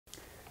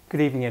Good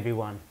evening,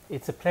 everyone.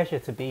 It's a pleasure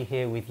to be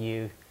here with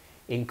you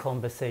in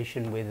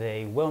conversation with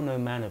a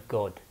well-known man of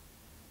God,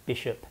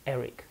 Bishop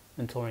Eric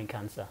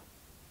NTORINKANSAH.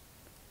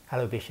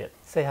 Hello, Bishop.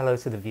 Say hello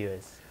to the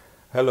viewers.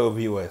 Hello,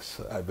 viewers.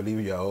 I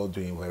believe you are all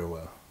doing very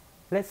well.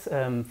 Let's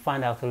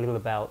find out a little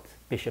about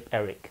Bishop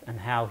Eric and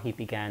how he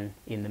began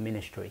in the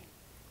ministry.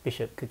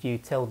 Bishop, could you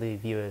tell the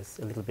viewers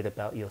a little bit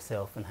about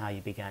yourself and how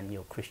you began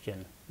your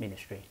Christian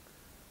ministry?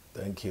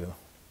 Thank you.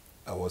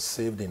 I was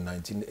saved in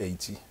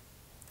 1980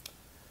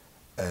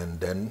 and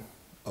then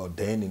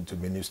ordained into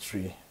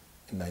ministry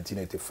in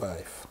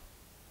 1985.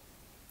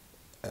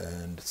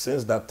 And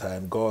since that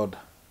time, God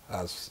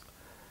has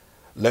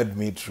led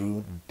me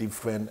through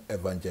different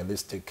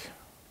evangelistic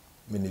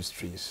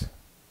ministries,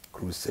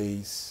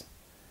 crusades,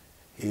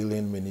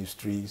 healing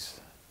ministries,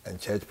 and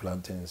church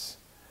plantings.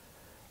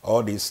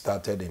 All these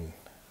started in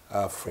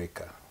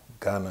Africa,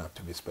 Ghana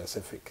to be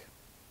specific.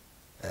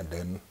 And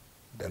then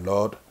the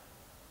Lord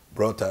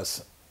brought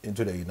us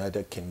into the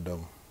United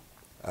Kingdom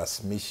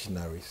as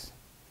missionaries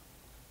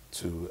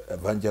to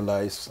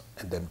evangelize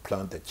and then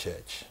plant a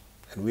church.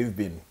 And we've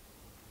been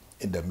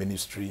in the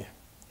ministry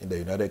in the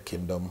United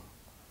Kingdom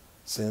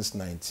since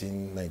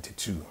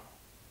 1992.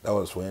 That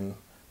was when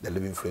the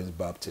Living Friends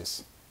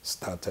Baptist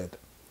started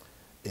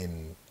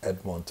in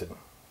Edmonton.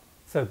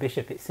 So,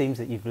 Bishop, it seems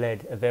that you've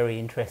led a very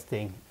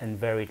interesting and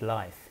varied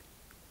life.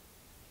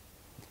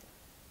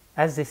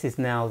 As this is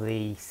now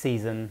the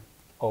season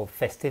of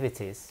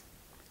festivities,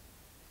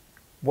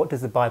 what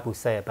does the Bible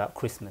say about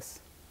Christmas?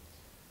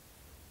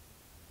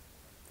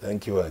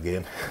 Thank you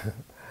again.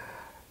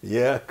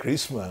 Yeah,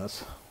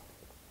 Christmas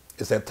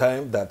is a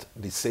time that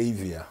the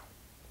Savior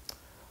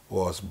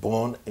was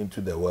born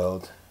into the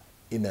world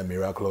in a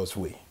miraculous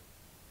way.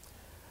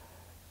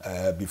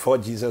 Before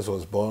Jesus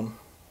was born,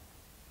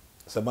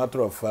 as a matter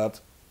of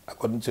fact,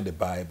 according to the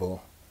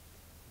Bible,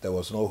 there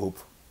was no hope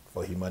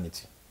for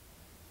humanity.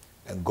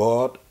 And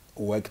God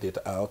worked it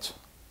out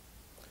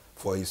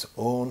for his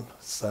own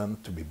son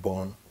to be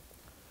born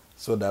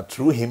so that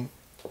through him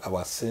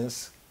our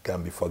sins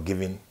can be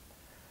forgiven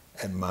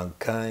and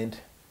mankind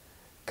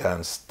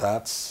can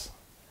start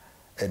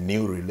a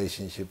new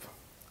relationship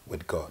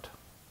with God.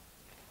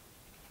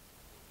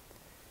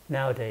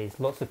 Nowadays,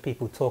 lots of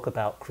people talk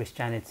about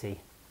Christianity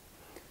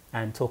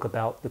and talk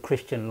about the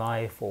Christian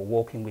life or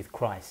walking with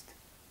Christ.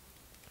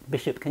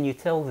 Bishop, can you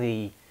tell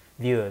the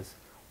viewers,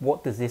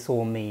 what does this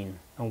all mean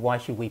and why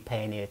should we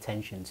pay any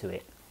attention to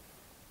it?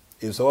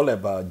 It's all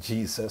about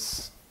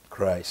Jesus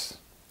Christ,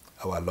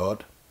 our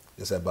Lord.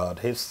 It's about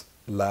his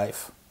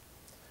life.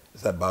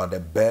 It's about the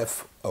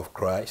birth of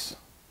Christ.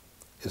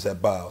 It's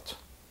about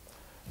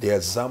the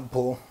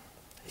example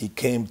he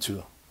came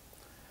to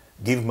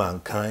give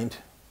mankind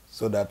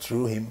so that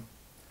through him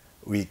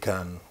we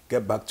can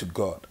get back to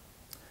God.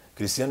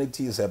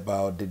 Christianity is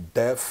about the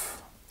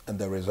death and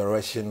the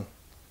resurrection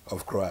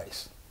of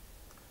Christ.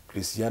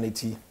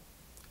 Christianity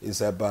is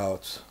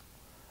about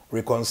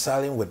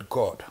reconciling with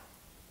God.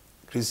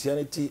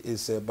 Christianity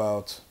is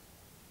about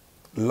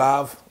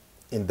love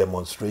in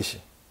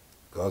demonstration.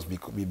 Because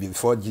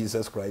before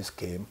Jesus Christ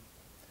came,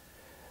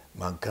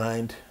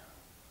 mankind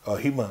or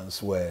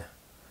humans were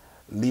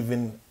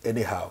living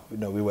anyhow.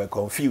 We were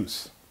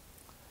confused,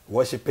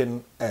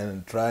 worshiping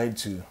and trying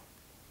to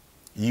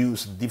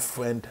use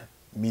different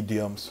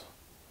mediums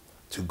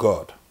to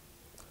God.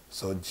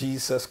 So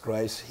Jesus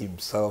Christ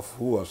himself,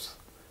 who was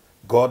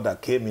God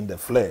that came in the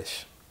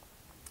flesh,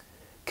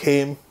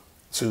 came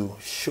to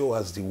show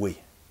us the way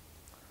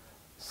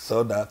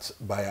so that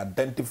by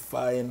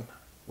identifying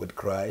with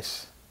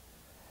Christ,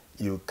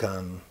 you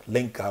can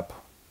link up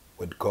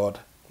with God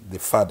the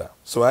Father.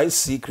 So I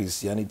see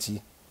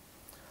Christianity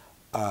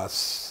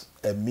as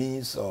a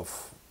means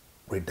of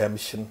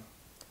redemption,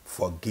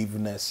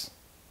 forgiveness,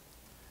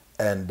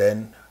 and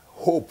then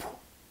hope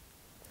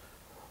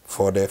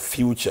for the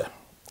future.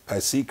 I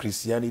see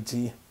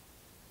Christianity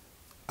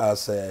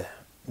as a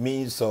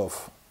means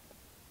of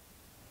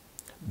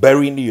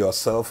burying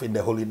yourself in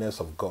the holiness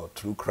of God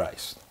through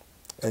Christ.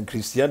 And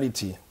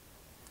Christianity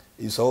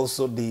is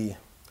also the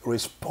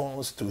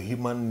response to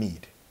human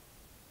need.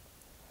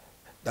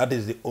 That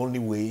is the only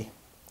way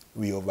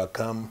we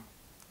overcome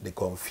the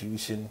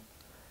confusion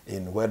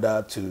in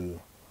whether to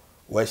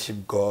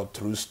worship God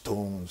through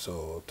stones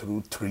or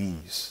through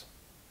trees.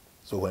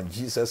 So when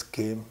Jesus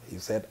came, he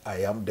said, I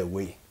am the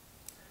way,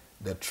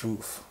 the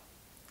truth,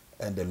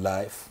 and the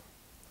life.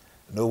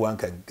 No one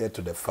can get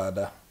to the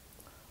Father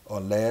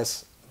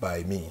unless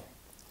by me.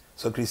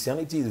 So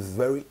Christianity is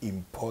very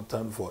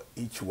important for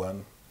each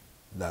one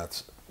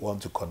that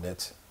want to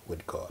connect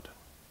with God.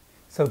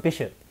 So,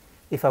 Bishop,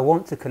 if I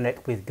want to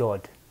connect with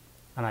God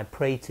and I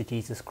pray to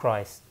Jesus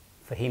Christ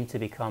for him to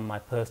become my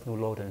personal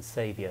Lord and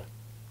Savior,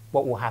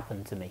 what will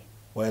happen to me?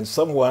 When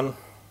someone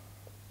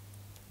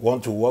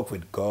wants to walk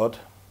with God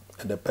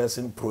and the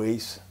person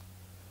prays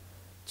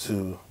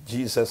to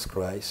Jesus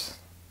Christ,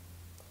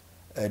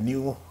 a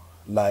new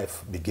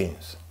life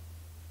begins.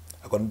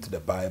 According to the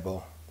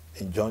Bible,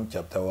 in John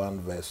chapter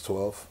 1, verse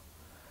 12,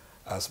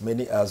 as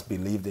many as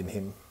believed in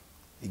him,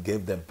 he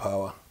gave them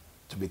power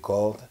to be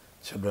called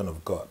children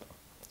of God.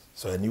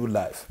 So a new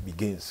life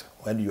begins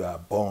when you are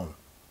born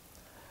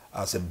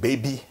as a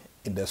baby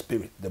in the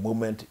Spirit, the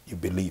moment you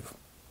believe.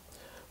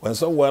 When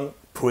someone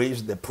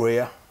prays the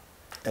prayer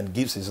and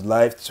gives his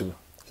life to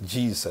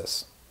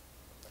Jesus,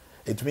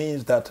 it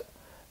means that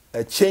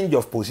a change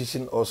of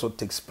position also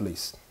takes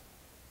place.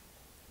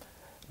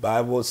 The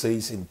Bible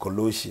says in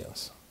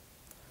Colossians,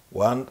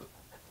 one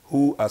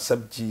who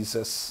accepts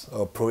Jesus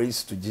or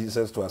prays to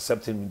Jesus to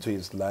accept him into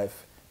his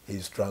life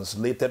is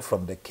translated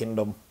from the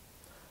kingdom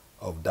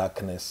of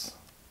darkness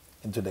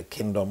into the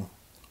kingdom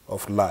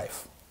of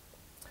life.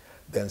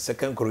 Then 2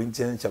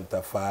 Corinthians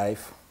chapter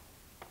 5,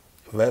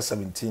 verse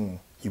 17,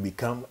 you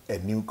become a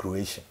new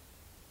creation,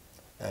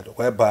 and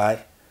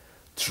whereby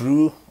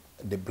through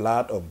the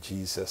blood of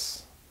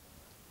Jesus,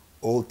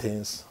 all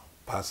things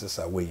passes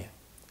away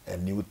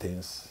and new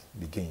things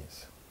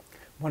begins.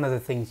 One of the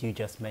things you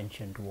just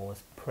mentioned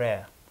was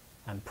prayer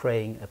and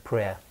praying a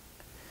prayer.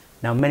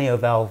 Now, many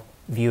of our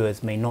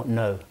viewers may not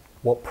know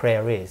what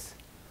prayer is.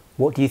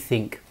 What do you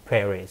think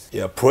prayer is?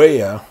 Yeah,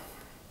 prayer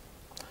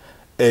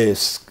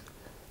is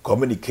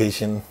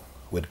communication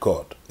with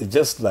God. It's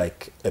just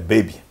like a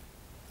baby.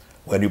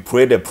 When you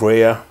pray the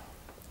prayer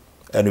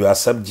and you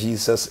accept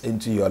Jesus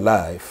into your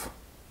life,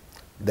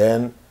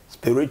 then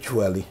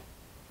spiritually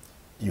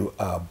you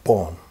are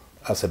born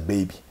as a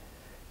baby.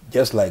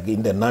 Just like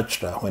in the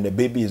natural, when a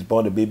baby is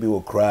born, the baby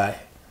will cry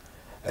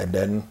and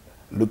then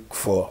look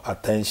for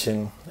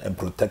attention and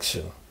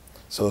protection.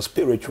 So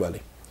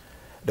spiritually,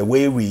 the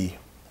way we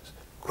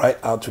cry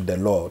out to the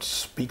Lord,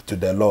 speak to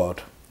the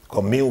Lord,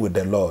 commune with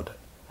the Lord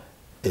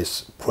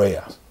is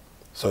prayer.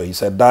 So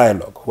it's a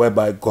dialogue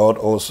whereby God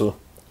also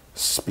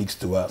speaks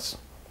to us.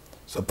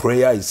 So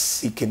prayer is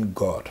seeking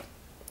God.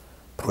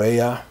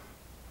 Prayer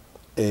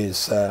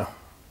is an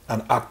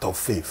act of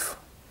faith,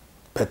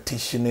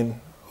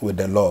 petitioning with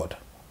the Lord.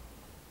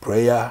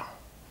 Prayer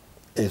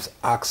is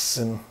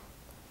asking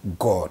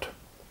God.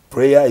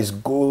 Prayer is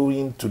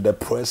going to the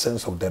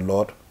presence of the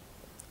Lord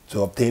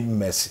to obtain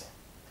mercy.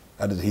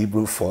 That is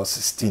Hebrews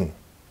 4:16.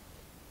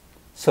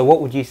 So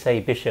what would you say,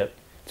 Bishop,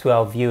 to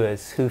our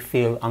viewers who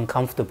feel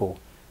uncomfortable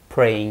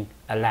praying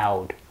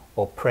aloud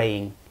or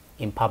praying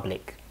in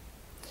public?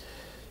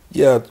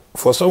 Yeah,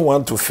 for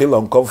someone to feel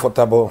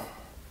uncomfortable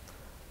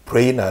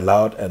praying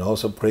aloud and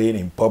also praying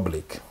in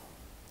public,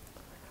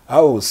 I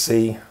would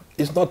say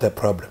it's not a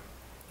problem,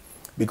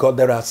 because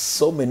there are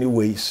so many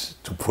ways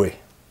to pray.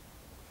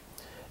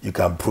 You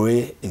can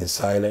pray in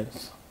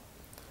silence.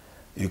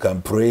 You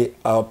can pray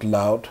out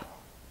loud.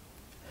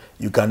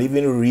 You can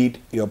even read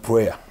your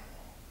prayer.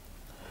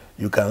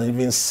 You can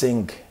even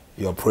sing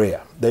your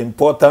prayer. The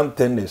important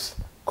thing is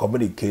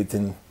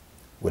communicating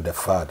with the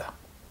Father.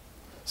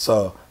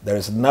 So there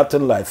is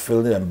nothing like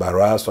feeling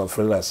embarrassed or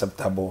feeling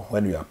acceptable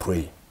when you are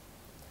praying.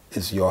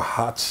 It's your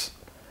heart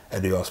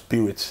and your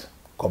spirit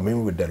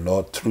communing with the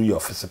Lord through your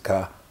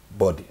physical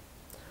body.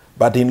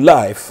 But in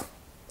life,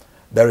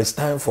 there is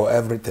time for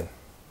everything.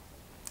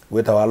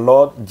 With our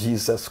Lord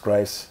Jesus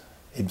Christ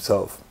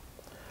himself,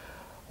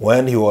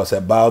 when he was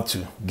about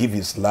to give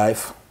his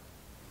life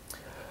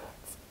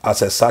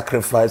as a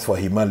sacrifice for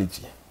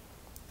humanity,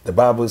 the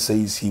Bible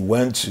says he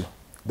went to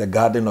the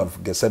Garden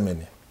of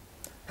Gethsemane,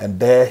 and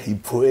there he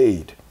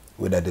prayed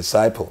with the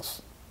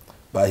disciples.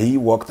 But he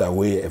walked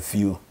away a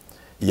few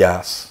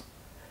yards.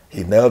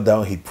 He knelt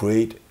down, he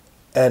prayed,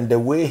 and the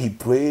way he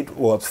prayed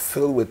was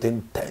filled with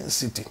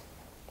intensity.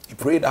 He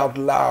prayed out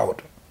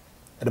loud.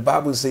 And the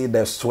Bible says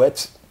the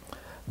sweat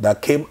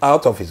that came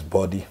out of his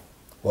body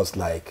was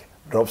like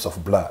drops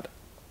of blood.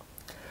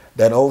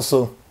 Then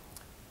also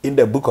in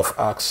the book of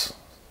Acts,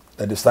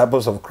 the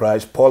disciples of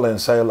Christ, Paul and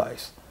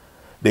Silas,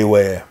 they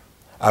were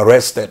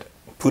arrested,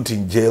 put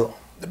in jail.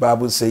 The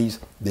Bible says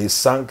they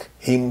sang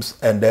hymns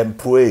and then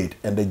prayed,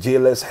 and the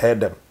jailers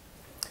heard them.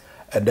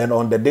 And then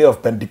on the day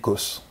of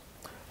Pentecost,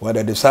 when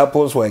the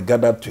disciples were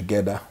gathered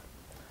together,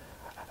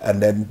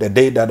 and then the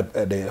day that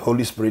the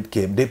Holy Spirit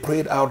came, they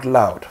prayed out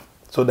loud.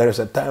 So there is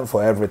a time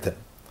for everything.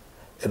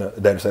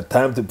 There is a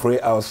time to pray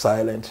out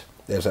silent.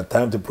 There is a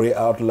time to pray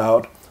out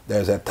loud.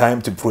 There is a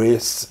time to pray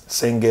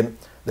singing.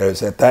 There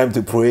is a time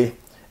to pray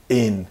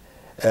in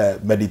a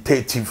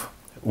meditative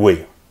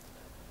way.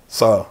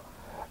 So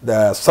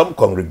there are some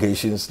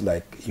congregations,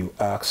 like you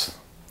asked,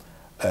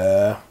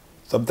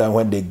 sometimes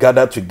when they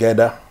gather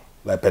together,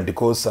 like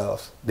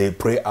Pentecostals, they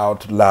pray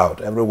out loud.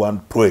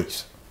 Everyone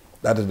prays.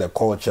 That is the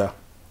culture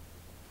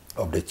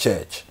of the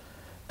church.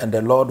 And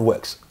the Lord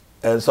works.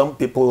 And some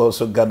people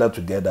also gather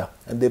together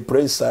and they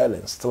pray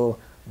silent. Still,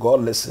 God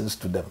listens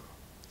to them.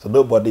 So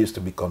nobody is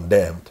to be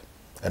condemned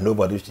and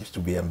nobody is to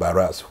be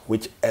embarrassed,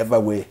 whichever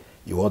way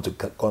you want to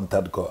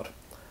contact God.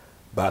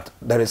 But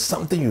there is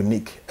something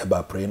unique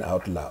about praying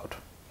out loud.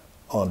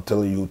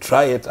 Until you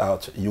try it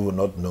out, you will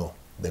not know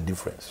the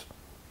difference.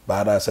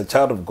 But as a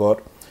child of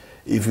God,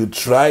 if you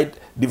tried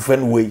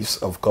different ways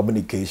of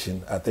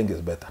communication, I think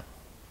it's better.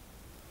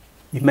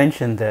 You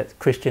mentioned that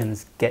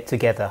Christians get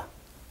together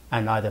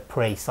and either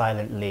pray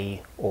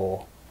silently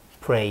or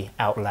pray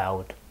out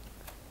loud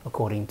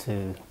according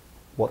to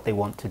what they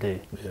want to do.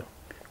 Yeah.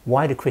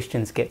 Why do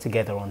Christians get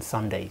together on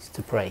Sundays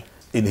to pray?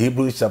 In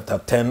Hebrews chapter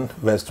 10,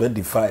 verse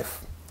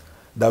 25,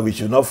 that we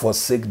should not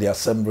forsake the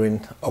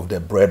assembling of the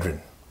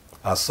brethren,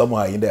 as some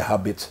are in the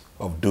habit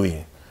of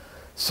doing.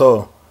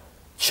 So,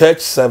 church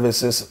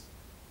services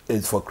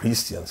is for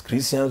Christians.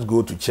 Christians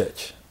go to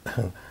church.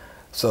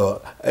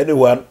 So,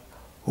 anyone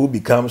who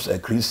becomes a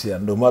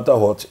Christian, no matter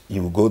what, he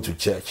will go to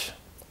church.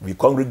 We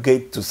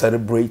congregate to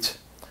celebrate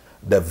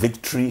the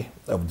victory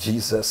of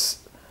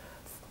Jesus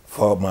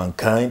for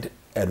mankind,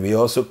 and we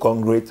also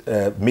congregate,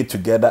 meet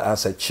together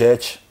as a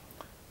church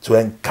to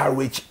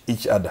encourage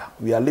each other.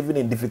 We are living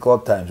in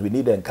difficult times. We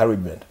need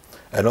encouragement,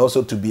 and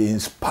also to be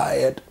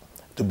inspired,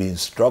 to be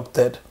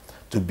instructed,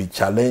 to be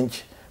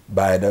challenged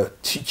by the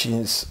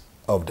teachings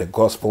of the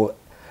gospel,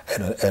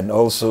 and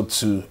also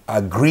to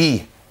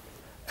agree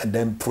and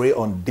then pray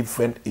on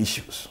different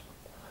issues.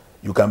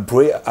 You can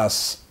pray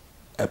as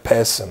a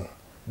person,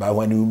 but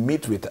when you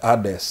meet with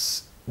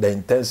others, the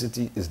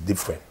intensity is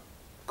different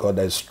because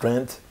there's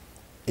strength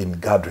in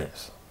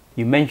gatherings.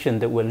 You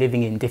mentioned that we're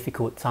living in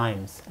difficult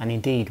times, and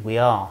indeed we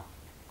are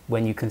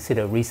when you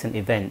consider recent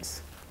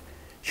events.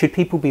 Should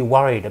people be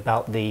worried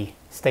about the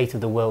state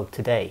of the world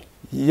today?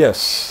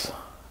 Yes,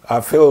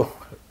 I feel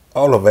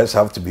all of us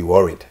have to be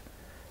worried,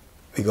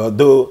 because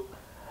though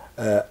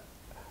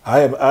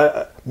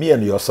me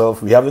and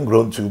yourself, we haven't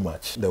grown too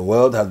much. The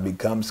world has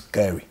become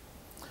scary,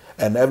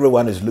 and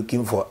everyone is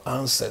looking for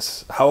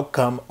answers. How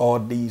come all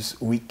these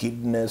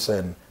wickedness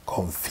and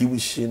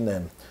confusion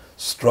and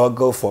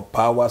struggle for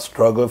power,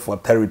 struggle for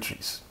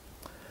territories?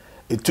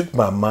 It took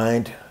my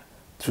mind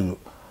to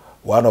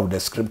one of the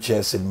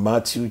scriptures in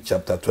Matthew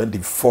chapter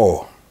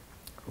 24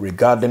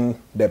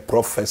 regarding the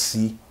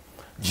prophecy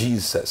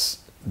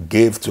Jesus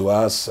gave to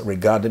us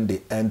regarding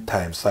the end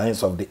times,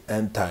 signs of the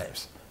end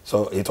times.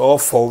 So it all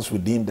falls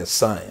within the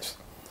signs.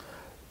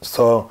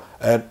 So,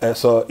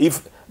 so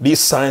if these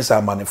signs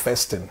are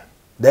manifesting,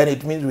 then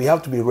it means we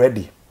have to be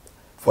ready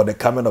for the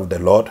coming of the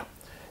Lord.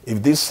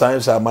 If these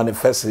signs are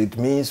manifested, it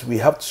means we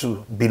have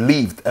to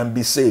believe and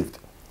be saved,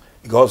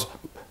 because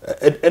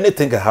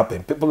anything can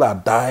happen. People are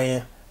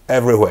dying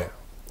everywhere.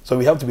 So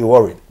we have to be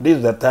worried. This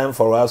is the time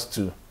for us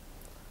to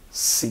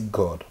seek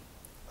God,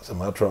 as a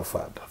matter of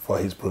fact, for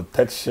his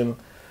protection,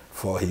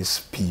 for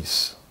his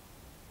peace.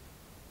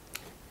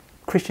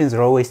 Christians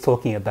are always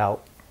talking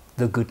about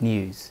the good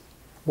news.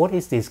 What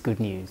is this good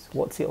news?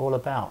 What's it all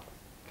about?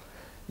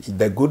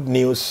 The good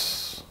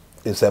news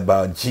is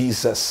about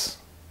Jesus,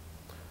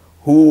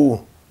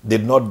 who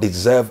did not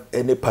deserve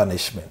any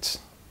punishment,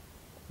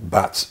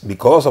 but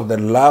because of the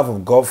love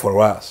of God for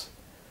us,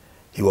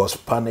 he was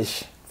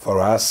punished for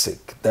our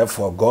sake.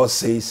 Therefore, God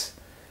says,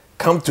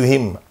 come to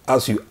him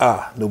as you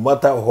are. No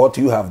matter what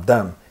you have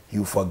done, he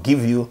will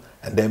forgive you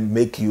and then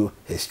make you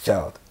his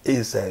child.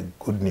 It's a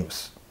good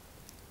news.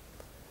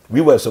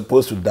 We were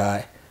supposed to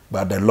die,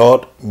 but the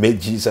Lord made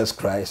Jesus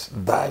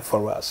Christ die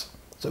for us.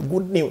 It's a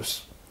good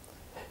news.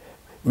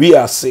 We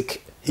are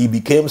sick. He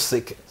became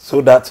sick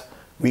so that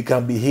we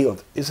can be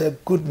healed. It's a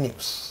good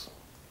news.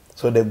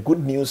 So the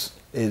good news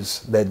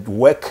is the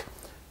work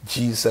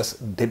Jesus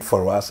did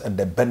for us and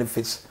the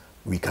benefits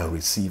we can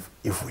receive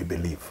if we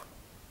believe.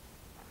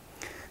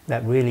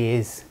 That really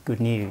is good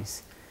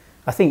news.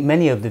 I think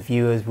many of the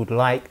viewers would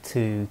like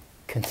to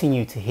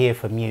continue to hear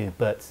from you,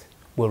 but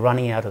we're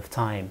running out of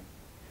time.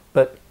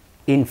 But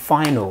in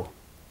parting,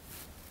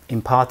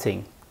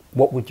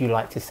 what would you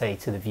like to say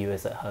to the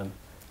viewers at home?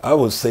 I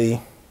would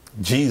say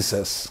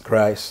Jesus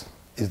Christ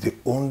is the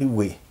only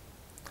way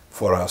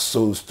for our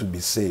souls to be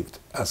saved.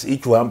 As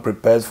each one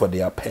prepares for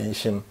their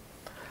pension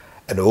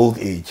and old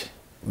age,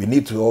 we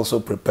need to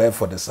also prepare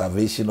for the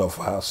salvation of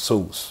our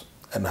souls.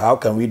 And how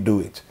can we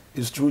do it?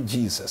 It's through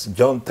Jesus.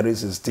 John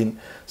 3:16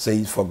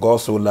 says, for God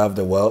so loved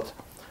the world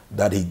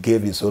that he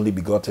gave his only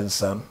begotten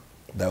Son,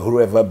 that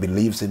whoever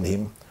believes in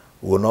him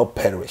will not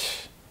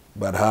perish,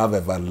 but have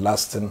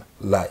everlasting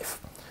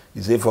life.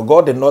 You see, for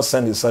God did not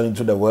send his Son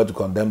into the world to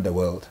condemn the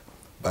world,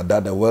 but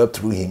that the world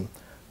through him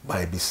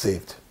might be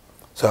saved.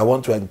 So I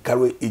want to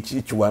encourage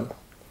each one,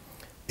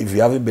 if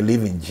you haven't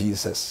believed in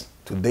Jesus,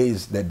 today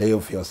is the day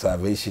of your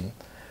salvation.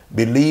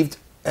 Believe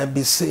and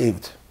be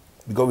saved,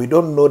 because we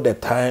don't know the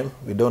time,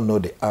 we don't know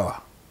the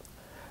hour.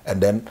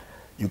 And then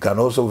you can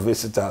also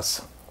visit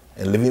us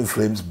in Living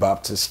Flames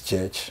Baptist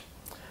Church,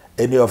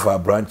 any of our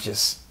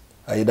branches,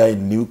 either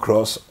in New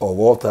Cross or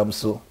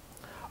Walthamstow,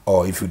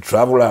 or if you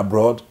travel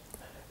abroad,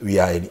 we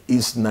are in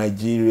East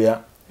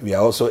Nigeria, we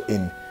are also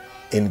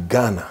in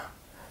Ghana.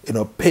 You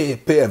know,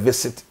 pay a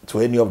visit to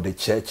any of the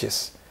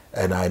churches,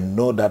 and I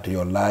know that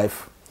your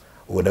life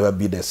will never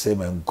be the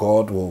same, and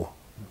God will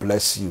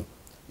bless you.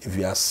 If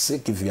you are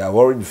sick, if you are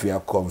worried, if you are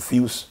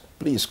confused,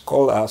 please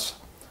call us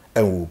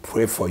and we'll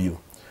pray for you,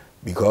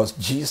 because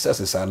Jesus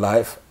is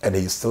alive and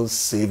he's still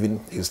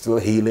saving, he's still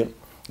healing,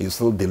 he's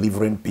still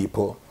delivering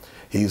people,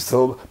 he's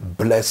still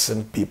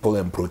blessing people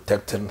and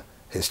protecting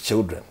his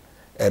children.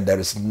 And there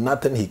is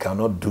nothing he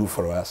cannot do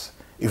for us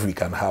if we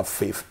can have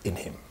faith in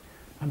him.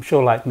 I'm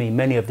sure, like me,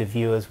 many of the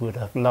viewers would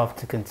have loved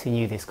to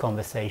continue this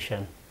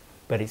conversation,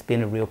 but it's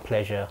been a real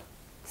pleasure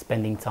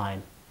spending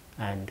time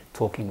and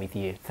talking with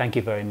you. Thank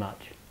you very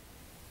much.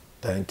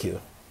 Thank you.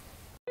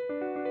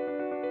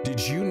 Did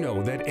you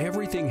know that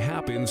everything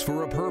happens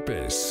for a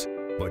purpose?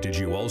 But did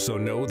you also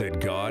know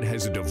that God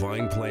has a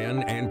divine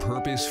plan and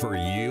purpose for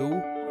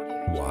you?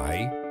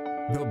 Why?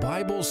 The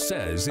Bible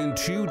says in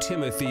 2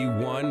 Timothy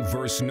 1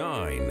 verse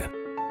 9,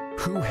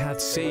 "Who hath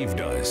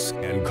saved us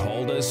and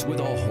called us with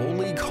a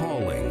holy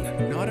calling,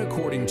 not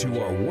according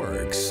to our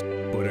works,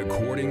 but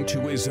according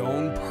to his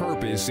own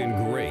purpose and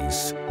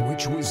grace,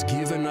 which was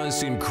given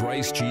us in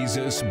Christ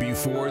Jesus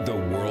before the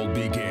world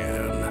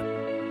began."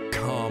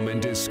 Come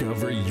and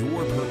discover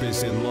your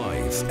purpose in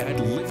life at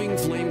Living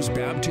Flames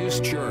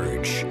Baptist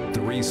Church,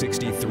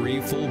 363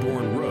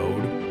 Fulbourn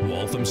Road,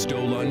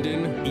 Walthamstow,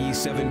 London,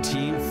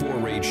 E17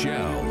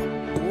 4HL,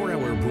 or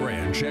our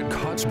branch at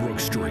Cotsbrook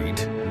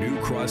Street, New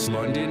Cross,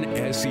 London,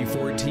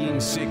 SE14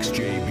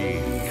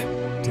 6JB.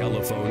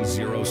 Telephone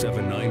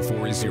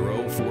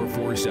 07940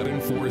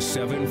 447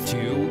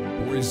 472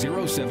 or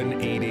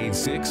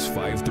 07886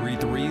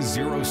 533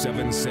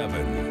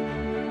 077.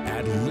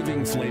 At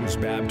Living Flames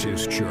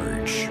Baptist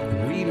Church,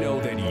 we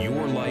know that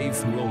your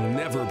life will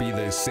never be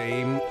the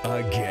same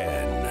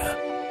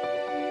again.